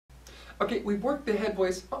Okay, we've worked the head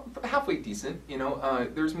voice halfway decent. You know,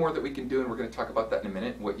 there's more that we can do, and we're going to talk about that in a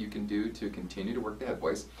minute, what you can do to continue to work the head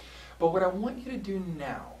voice. But what I want you to do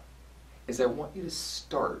now is I want you to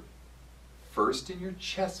start first in your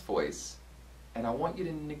chest voice, and I want you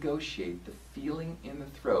to negotiate the feeling in the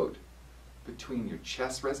throat between your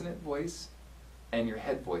chest resonant voice and your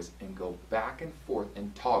head voice, and go back and forth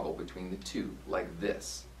and toggle between the two like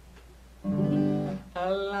this. I'm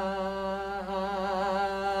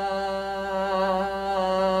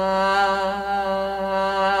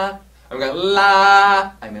going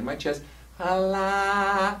la, I'm in my chest,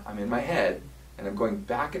 la, I'm in my head, and I'm going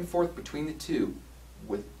back and forth between the two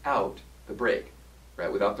without the break,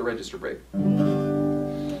 right? Without the register break.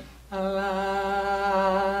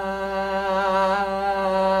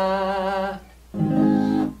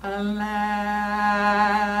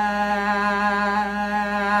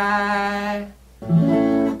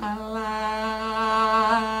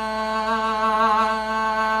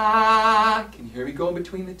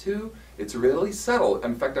 Between the two, it's really subtle.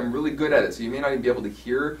 In fact, I'm really good at it, so you may not even be able to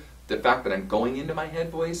hear the fact that I'm going into my head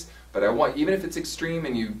voice. But I want, even if it's extreme,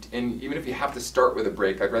 and even if you have to start with a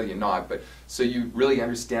break, I'd rather you not. But so you really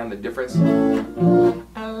understand the difference. You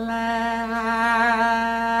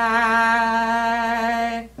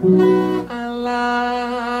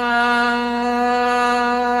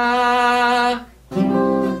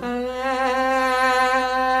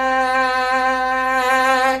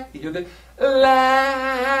hear the la.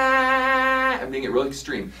 I'm making it really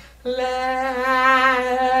extreme. La.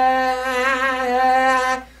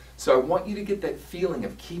 So I want you to get that feeling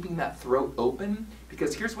of keeping that throat open,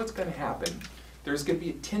 because here's what's going to happen. There's going to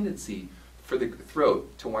be a tendency for the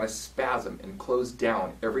throat to want to spasm and close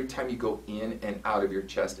down every time you go in and out of your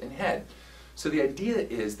chest and head. So the idea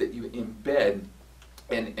is that you embed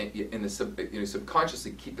and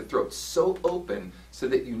subconsciously keep the throat so open so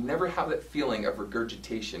that you never have that feeling of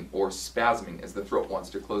regurgitation or spasming as the throat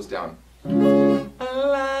wants to close down.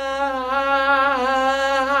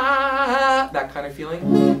 That kind of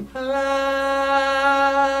feeling.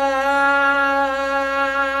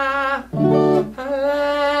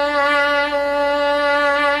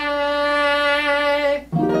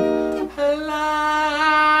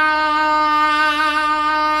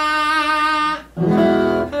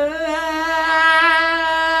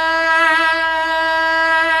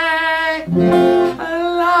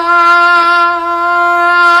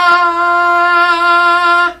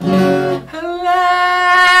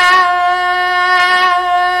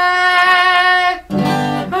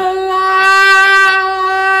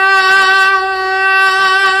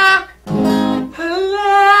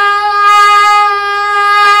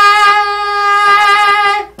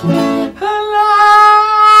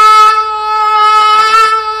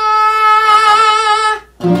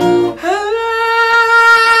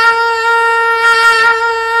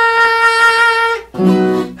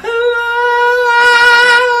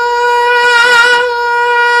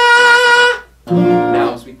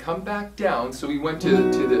 Come back down. So we went to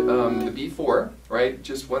the B4, right?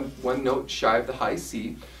 Just one note shy of the high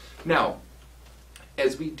C. Now,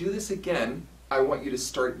 as we do this again, I want you to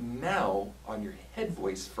start now on your head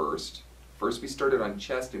voice first. First we started on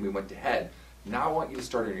chest and we went to head. Now I want you to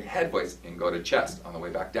start on your head voice and go to chest on the way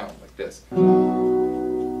back down, like this.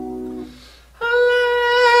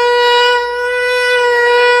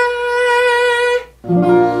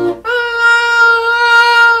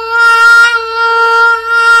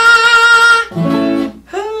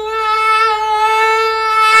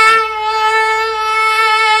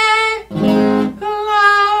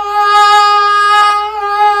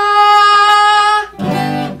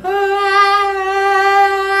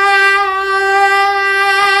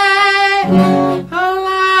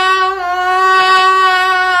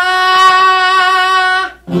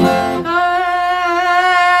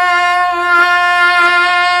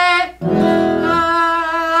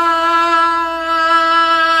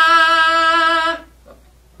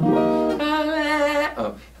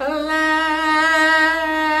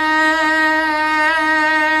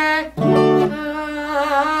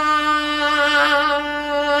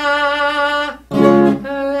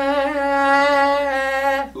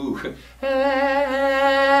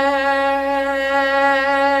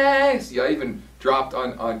 See, I even dropped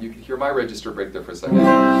on, you can hear my register break there for a second.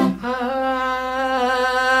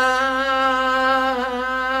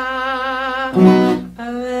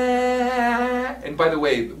 And by the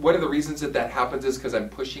way, one of the reasons that that happens is because I'm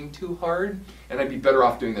pushing too hard, and I'd be better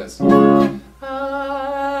off doing this.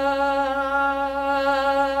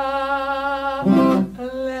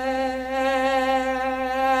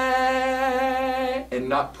 And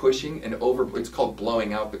not pushing and it's called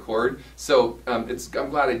blowing out the chord. So I'm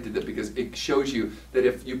glad I did that because it shows you that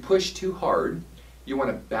if you push too hard, you want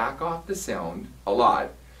to back off the sound a lot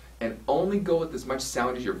and only go with as much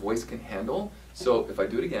sound as your voice can handle. So if I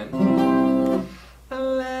do it again,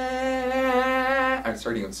 I'm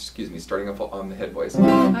starting off on the head voice.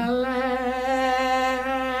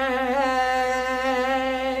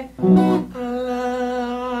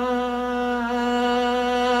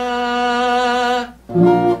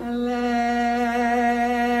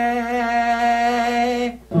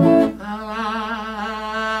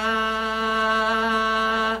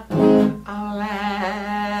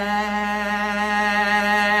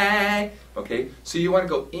 Okay, so you want to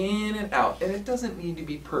go in and out, and it doesn't need to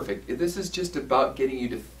be perfect. This is just about getting you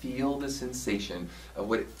to feel the sensation of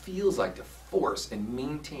what it feels like to force and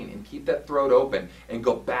maintain and keep that throat open and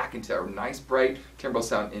go back into a nice bright timbre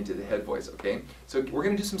sound into the head voice, okay? So we're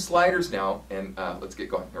going to do some sliders now, and let's get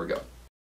going. Here we go.